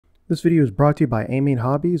This video is brought to you by A-Main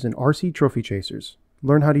Hobbies and RC Trophy Chasers.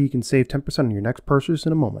 Learn how you can save 10% on your next purchase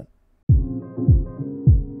in a moment.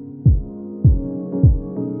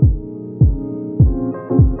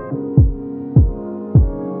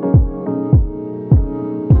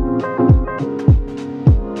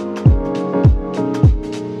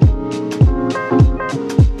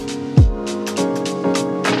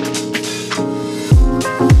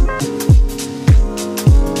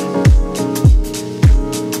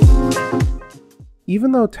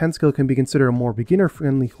 Even though 10th scale can be considered a more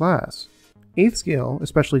beginner-friendly class, 8th scale,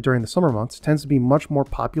 especially during the summer months, tends to be much more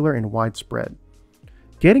popular and widespread.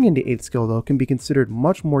 Getting into 8th scale though can be considered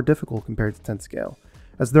much more difficult compared to 10th scale,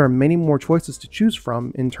 as there are many more choices to choose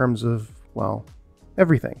from in terms of, well,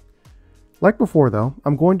 everything. Like before though,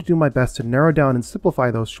 I'm going to do my best to narrow down and simplify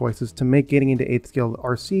those choices to make getting into 8th scale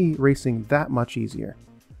RC racing that much easier.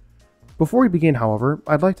 Before we begin, however,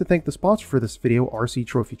 I'd like to thank the sponsor for this video, RC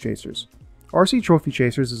Trophy Chasers. RC Trophy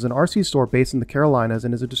Chasers is an RC store based in the Carolinas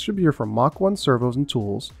and is a distributor for Mach 1 servos and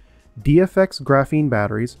tools, DFX graphene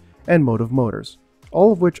batteries, and Motive motors,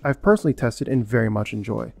 all of which I've personally tested and very much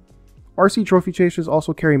enjoy. RC Trophy Chasers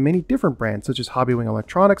also carry many different brands such as Hobbywing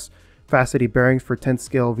Electronics, Fast Eddy bearings for 10th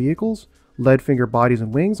scale vehicles, lead finger bodies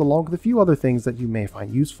and wings, along with a few other things that you may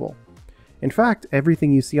find useful. In fact,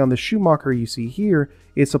 everything you see on the Schumacher you see here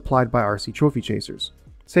is supplied by RC Trophy Chasers,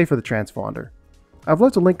 save for the transponder. I've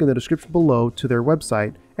left a link in the description below to their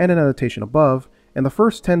website and an annotation above, and the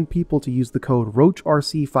first 10 people to use the code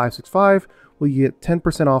ROACHRC565 will get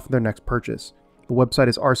 10% off their next purchase. The website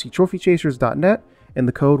is rctrophychasers.net, and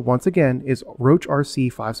the code once again is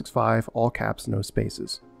ROACHRC565, all caps, no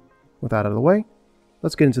spaces. With that out of the way,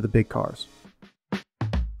 let's get into the big cars.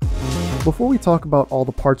 Before we talk about all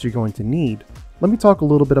the parts you're going to need, let me talk a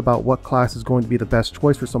little bit about what class is going to be the best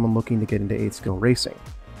choice for someone looking to get into 8th scale racing.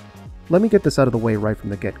 Let me get this out of the way right from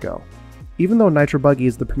the get-go. Even though Nitro Buggy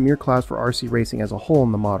is the premier class for RC racing as a whole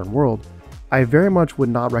in the modern world, I very much would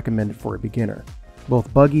not recommend it for a beginner,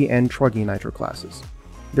 both buggy and truggy nitro classes.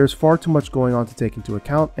 There's far too much going on to take into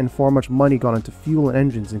account and far much money gone into fuel and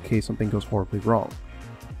engines in case something goes horribly wrong.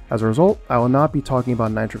 As a result, I will not be talking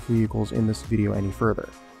about nitro vehicles in this video any further.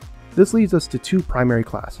 This leads us to two primary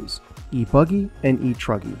classes, EBuggy and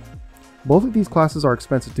eTruggy. Both of these classes are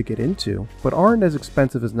expensive to get into, but aren't as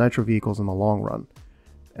expensive as nitro vehicles in the long run,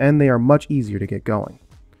 and they are much easier to get going.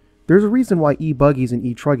 There's a reason why eBuggies and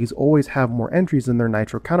eTruggies always have more entries than their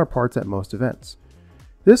nitro counterparts at most events.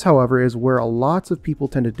 This, however, is where lots of people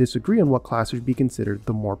tend to disagree on what class should be considered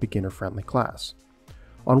the more beginner-friendly class.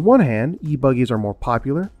 On one hand, eBuggies are more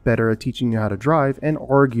popular, better at teaching you how to drive, and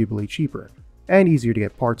arguably cheaper, and easier to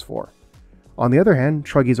get parts for. On the other hand,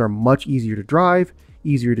 truggies are much easier to drive,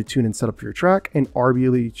 easier to tune and set up your track, and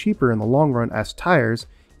arguably cheaper in the long run as tires,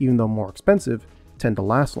 even though more expensive, tend to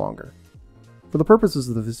last longer. For the purposes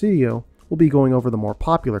of this video, we'll be going over the more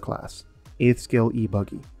popular class, 8th scale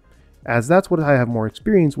EBuggy, as that's what I have more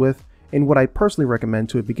experience with and what I personally recommend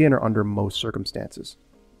to a beginner under most circumstances.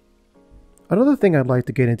 Another thing I'd like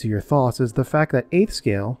to get into your thoughts is the fact that 8th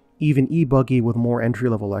scale, even EBuggy with more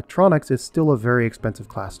entry-level electronics, is still a very expensive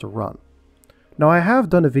class to run. Now, I have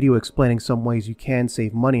done a video explaining some ways you can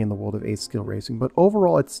save money in the world of 8th scale racing, but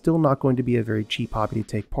overall it's still not going to be a very cheap hobby to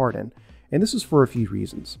take part in, and this is for a few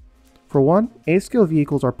reasons. For one, 8th scale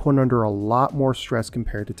vehicles are put under a lot more stress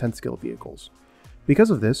compared to 10th scale vehicles. Because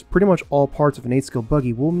of this, pretty much all parts of an 8th scale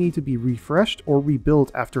buggy will need to be refreshed or rebuilt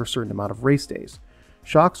after a certain amount of race days.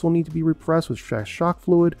 Shocks will need to be repressed with fresh shock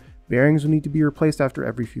fluid, bearings will need to be replaced after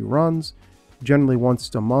every few runs, generally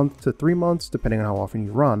once a month to 3 months depending on how often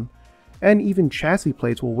you run, and even chassis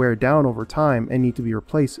plates will wear down over time and need to be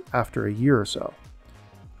replaced after a year or so.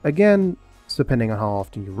 Again, depending on how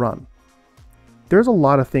often you run. There's a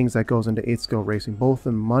lot of things that goes into 8th scale racing, both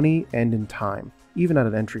in money and in time, even at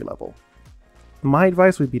an entry level. My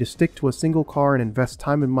advice would be to stick to a single car and invest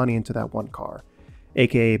time and money into that one car,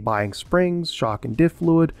 aka buying springs, shock and diff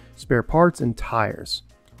fluid, spare parts, and tires.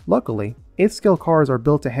 Luckily, 8th scale cars are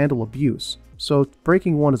built to handle abuse, so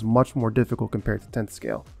breaking one is much more difficult compared to 10th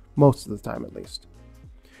scale. Most of the time at least.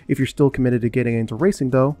 If you're still committed to getting into racing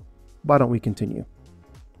though, why don't we continue?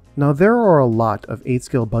 Now there are a lot of 8th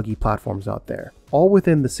scale buggy platforms out there, all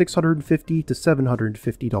within the $650 to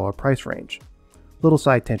 $750 price range. Little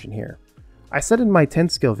side tangent here. I said in my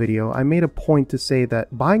 10th scale video, I made a point to say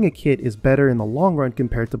that buying a kit is better in the long run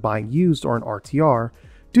compared to buying used or an RTR,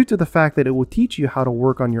 due to the fact that it will teach you how to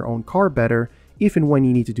work on your own car better if and when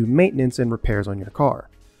you need to do maintenance and repairs on your car.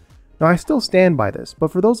 Now I still stand by this,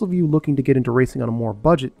 but for those of you looking to get into racing on a more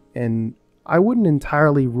budget, and I wouldn't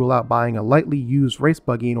entirely rule out buying a lightly used race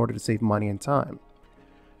buggy in order to save money and time.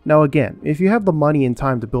 Now again, if you have the money and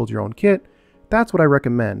time to build your own kit, that's what I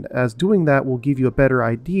recommend, as doing that will give you a better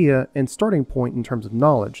idea and starting point in terms of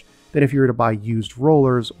knowledge than if you were to buy used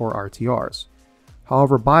rollers or RTRs.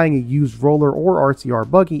 However, buying a used roller or RTR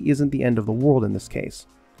buggy isn't the end of the world in this case.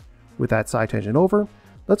 With that side tangent over,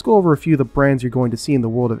 let's go over a few of the brands you're going to see in the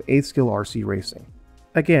world of 8th scale RC racing.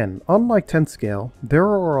 Again, unlike 10th scale, there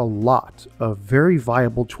are a lot of very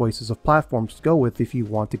viable choices of platforms to go with if you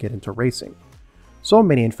want to get into racing. So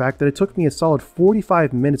many in fact that it took me a solid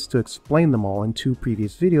 45 minutes to explain them all in 2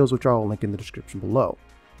 previous videos, which I'll link in the description below.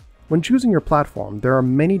 When choosing your platform, there are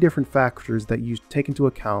many different factors that you take into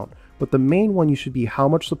account, but the main one should be how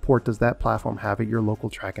much support does that platform have at your local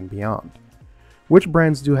track and beyond. Which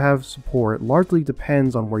brands do have support largely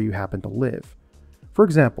depends on where you happen to live. For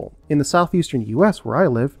example, in the southeastern US where I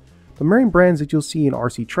live, the main brands that you'll see in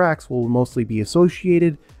RC tracks will mostly be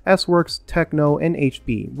Associated, S-Works, Techno, and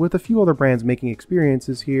HB, with a few other brands making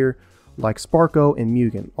experiences here like Sparco and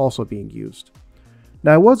Mugen also being used.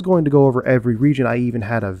 Now I was going to go over every region. I even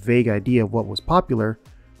had a vague idea of what was popular,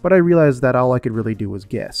 but I realized that all I could really do was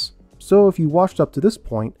guess. So if you watched up to this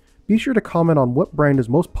point, be sure to comment on what brand is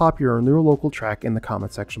most popular on your local track in the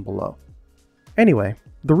comment section below. Anyway,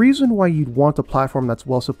 the reason why you'd want a platform that's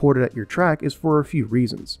well supported at your track is for a few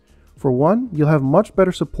reasons. For one, you'll have much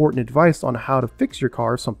better support and advice on how to fix your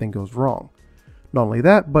car if something goes wrong. Not only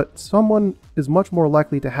that, but someone is much more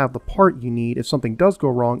likely to have the part you need if something does go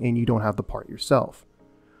wrong and you don't have the part yourself.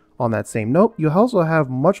 On that same note, you'll also have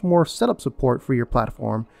much more setup support for your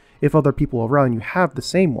platform if other people around you have the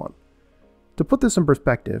same one. To put this in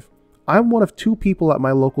perspective, I'm one of 2 people at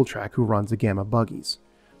my local track who runs the Gamma buggies.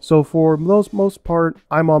 So for the most part,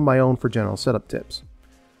 I'm on my own for general setup tips.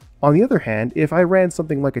 On the other hand, if I ran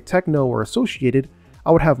something like a Techno or Associated,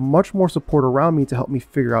 I would have much more support around me to help me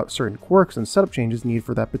figure out certain quirks and setup changes needed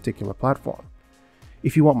for that particular platform.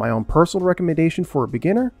 If you want my own personal recommendation for a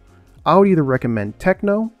beginner, I would either recommend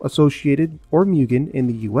Techno, Associated, or Mugen in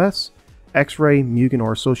the US, X-Ray, Mugen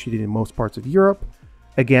or Associated in most parts of Europe,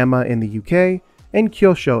 Agama in the UK, and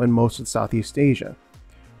Kyosho in most of Southeast Asia.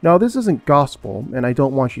 Now this isn't gospel, and I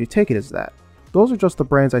don't want you to take it as that. Those are just the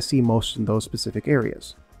brands I see most in those specific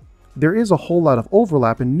areas. There is a whole lot of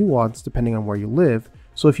overlap and nuance depending on where you live,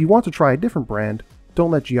 so if you want to try a different brand,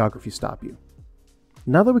 don't let geography stop you.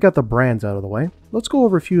 Now that we got the brands out of the way, let's go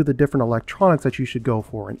over a few of the different electronics that you should go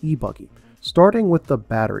for in EBuggy, starting with the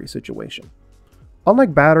battery situation.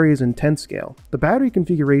 Unlike batteries in 10th scale, the battery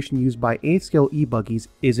configuration used by 8th scale EBuggies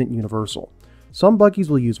isn't universal. Some buggies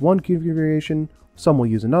will use one configuration, some will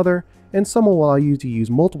use another, and some will allow you to use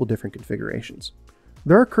multiple different configurations.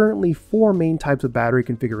 There are currently 4 main types of battery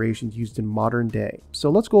configurations used in modern day, so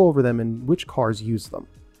let's go over them and which cars use them.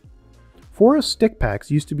 Forest stick packs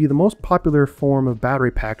used to be the most popular form of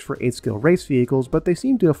battery packs for 8th scale race vehicles, but they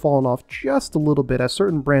seem to have fallen off just a little bit as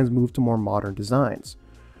certain brands move to more modern designs.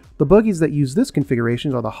 The buggies that use this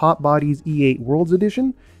configuration are the Hot Bodies E8 Worlds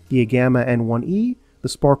Edition, the Agama N1E, the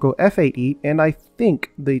Sparco F8E, and I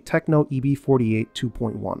think the Techno EB48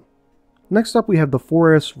 2.1. Next up we have the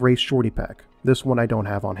Forest Race Shorty Pack. This one I don't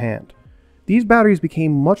have on hand. These batteries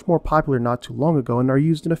became much more popular not too long ago and are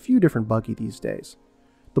used in a few different buggy these days.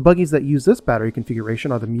 The buggies that use this battery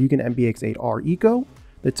configuration are the Mugen MBX8R Eco,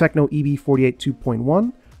 the Techno EB48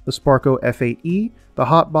 2.1, the Sparco F8E, the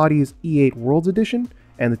Hot Bodies E8 Worlds Edition,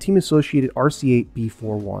 and the Team Associated RC8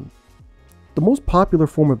 B41. The most popular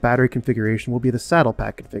form of battery configuration will be the saddle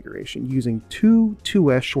pack configuration, using 2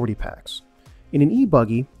 2S shorty packs. In an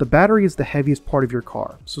EBuggy, the battery is the heaviest part of your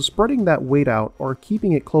car, so spreading that weight out or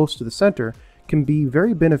keeping it close to the center can be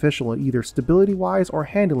very beneficial either stability-wise or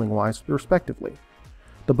handling-wise, respectively.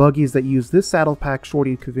 The buggies that use this saddle pack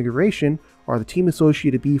shorty configuration are the Team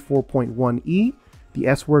Associated B4.1E, the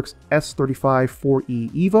S-Works S35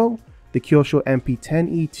 4E Evo, the Kyosho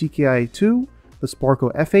MP10E TKI2, the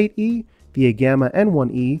Sparco F8E, the Agama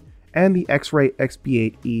N1E, and the X-Ray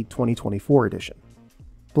XB8E 2024 edition.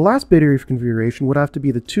 The last battery configuration would have to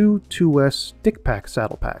be the 2 2S stick pack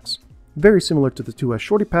saddle packs, very similar to the 2S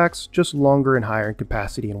shorty packs, just longer and higher in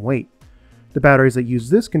capacity and weight. The batteries that use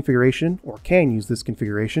this configuration, or can use this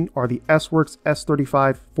configuration, are the S-Works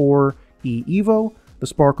S35 4E Evo, the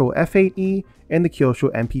Sparco F8E, and the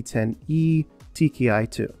Kyosho MP10E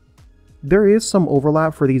TKI2. There is some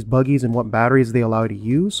overlap for these buggies and what batteries they allow you to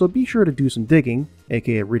use, so be sure to do some digging,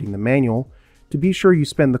 aka reading the manual, to be sure you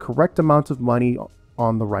spend the correct amount of money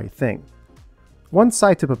on the right thing. One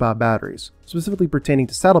side tip about batteries, specifically pertaining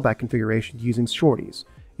to saddleback configuration using shorties,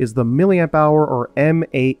 is the milliamp hour or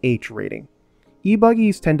mAh rating.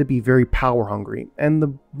 EBuggies tend to be very power hungry, and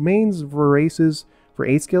the mains for races for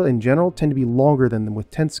 8 scale in general tend to be longer than them with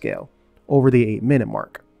 10 scale, over the 8-minute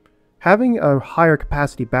mark. Having a higher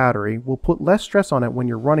capacity battery will put less stress on it when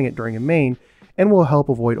you're running it during a main and will help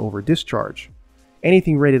avoid over discharge.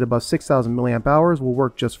 Anything rated above 6,000 mAh will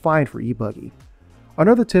work just fine for EBuggy.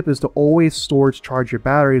 Another tip is to always storage charge your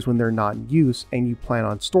batteries when they're not in use and you plan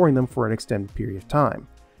on storing them for an extended period of time.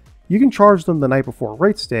 You can charge them the night before a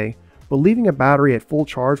race day, but leaving a battery at full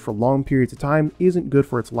charge for long periods of time isn't good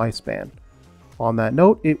for its lifespan. On that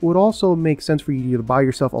note, it would also make sense for you to buy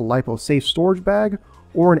yourself a LiPo safe storage bag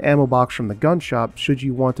or an ammo box from the gun shop should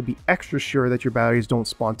you want to be extra sure that your batteries don't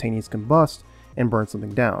spontaneously combust and burn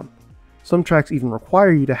something down. Some tracks even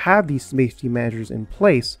require you to have these safety measures in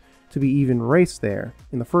place to be even raced there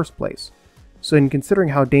in the first place. So in considering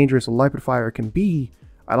how dangerous a LiPo fire can be,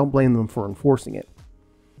 I don't blame them for enforcing it.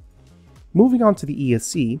 Moving on to the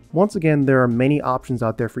ESC, once again there are many options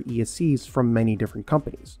out there for ESCs from many different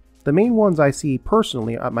companies. The main ones I see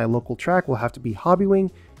personally at my local track will have to be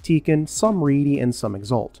Hobbywing, Tekin, some Reedy, and some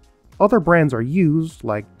Exalt. Other brands are used,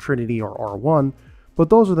 like Trinity or R1, but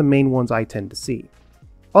those are the main ones I tend to see.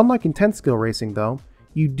 Unlike intense skill racing though,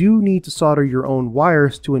 you do need to solder your own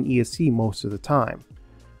wires to an ESC most of the time.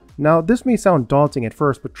 Now this may sound daunting at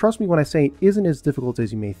first, but trust me when I say it isn't as difficult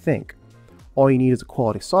as you may think. All you need is a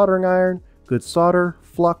quality soldering iron, good solder,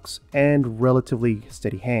 flux, and relatively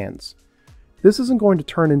steady hands. This isn't going to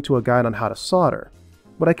turn into a guide on how to solder.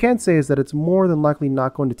 What I can say is that it's more than likely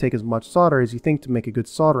not going to take as much solder as you think to make a good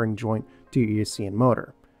soldering joint to your ESC and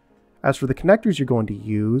motor. As for the connectors you're going to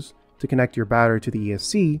use to connect your battery to the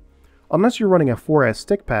ESC, unless you're running a 4S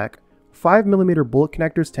stick pack, 5mm bullet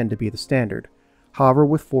connectors tend to be the standard. However,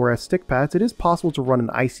 with 4S stick pads, it is possible to run an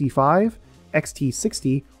IC5,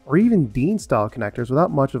 XT60, or even Dean style connectors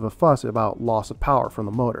without much of a fuss about loss of power from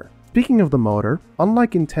the motor. Speaking of the motor,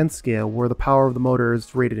 unlike intense scale where the power of the motor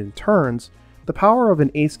is rated in turns, the power of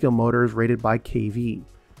an 8-scale motor is rated by kV.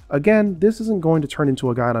 Again, this isn't going to turn into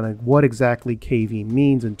a guide on what exactly kV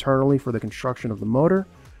means internally for the construction of the motor.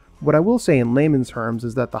 What I will say in layman's terms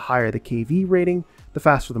is that the higher the kV rating, the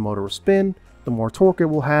faster the motor will spin, the more torque it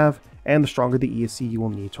will have, and the stronger the ESC you will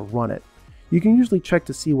need to run it. You can usually check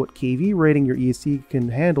to see what kV rating your ESC can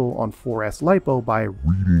handle on 4S LiPo by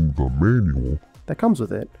reading the manual that comes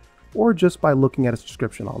with it, or just by looking at its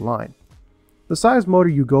description online. The size motor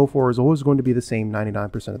you go for is always going to be the same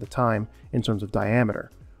 99% of the time in terms of diameter,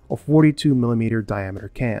 a 42mm diameter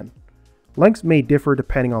can. Lengths may differ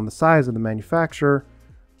depending on the size of the manufacturer.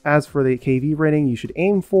 As for the kV rating you should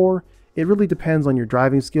aim for, it really depends on your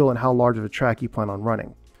driving skill and how large of a track you plan on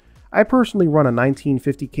running. I personally run a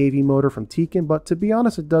 1950 kV motor from Tekin, but to be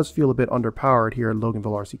honest it does feel a bit underpowered here at Loganville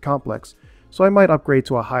RC Complex, so I might upgrade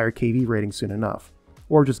to a higher kV rating soon enough,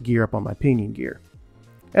 or just gear up on my pinion gear.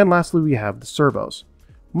 And lastly we have the servos.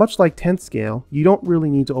 Much like 10th scale, you don't really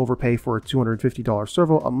need to overpay for a $250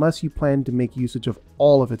 servo unless you plan to make usage of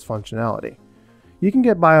all of its functionality. You can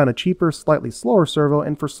get by on a cheaper, slightly slower servo,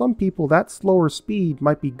 and for some people that slower speed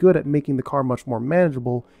might be good at making the car much more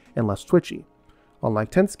manageable and less twitchy.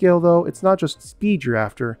 Unlike 10th scale though, it's not just speed you're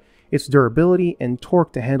after, it's durability and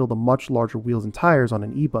torque to handle the much larger wheels and tires on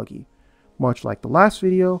an EBuggy. Much like the last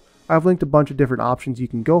video, I've linked a bunch of different options you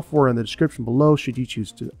can go for in the description below should you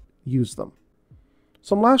choose to use them.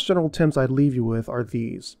 Some last general tips I'd leave you with are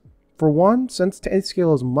these. For one, since 10th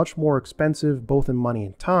scale is much more expensive both in money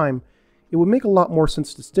and time, it would make a lot more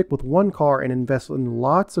sense to stick with one car and invest in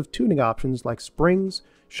lots of tuning options like springs,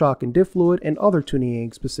 shock and diff fluid, and other tuning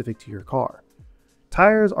aids specific to your car.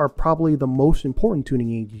 Tires are probably the most important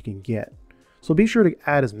tuning aid you can get, so be sure to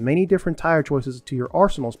add as many different tire choices to your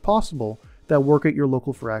arsenal as possible that work at your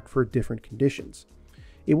local rack for different conditions.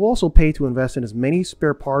 It will also pay to invest in as many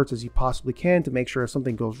spare parts as you possibly can to make sure if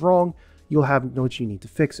something goes wrong, you'll have what you need to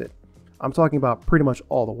fix it. I'm talking about pretty much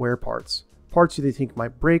all the wear parts. Parts you think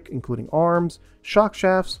might break, including arms, shock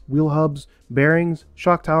shafts, wheel hubs, bearings,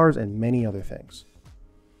 shock towers, and many other things.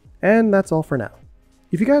 And that's all for now.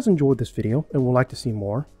 If you guys enjoyed this video and would like to see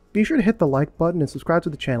more, be sure to hit the like button and subscribe to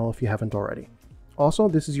the channel if you haven't already. Also,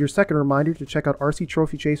 this is your second reminder to check out RC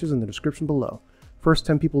Trophy Chasers in the description below. First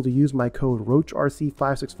 10 people to use my code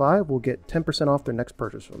RoachRC565 will get 10% off their next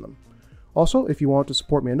purchase from them. Also, if you want to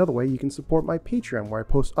support me another way, you can support my Patreon where I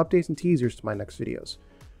post updates and teasers to my next videos.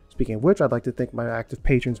 Speaking of which, I'd like to thank my active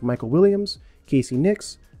patrons Michael Williams, Casey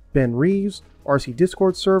Nix, Ben Reeves, RC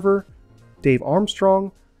Discord server, Dave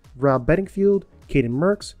Armstrong, Rob Bedingfield, Caden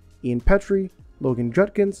Merks, Ian Petrie, Logan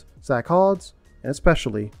Judkins, Zach Hodds, and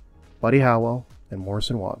especially Buddy Howell and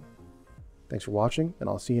Morrison Watt. Thanks for watching, and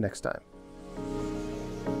I'll see you next time.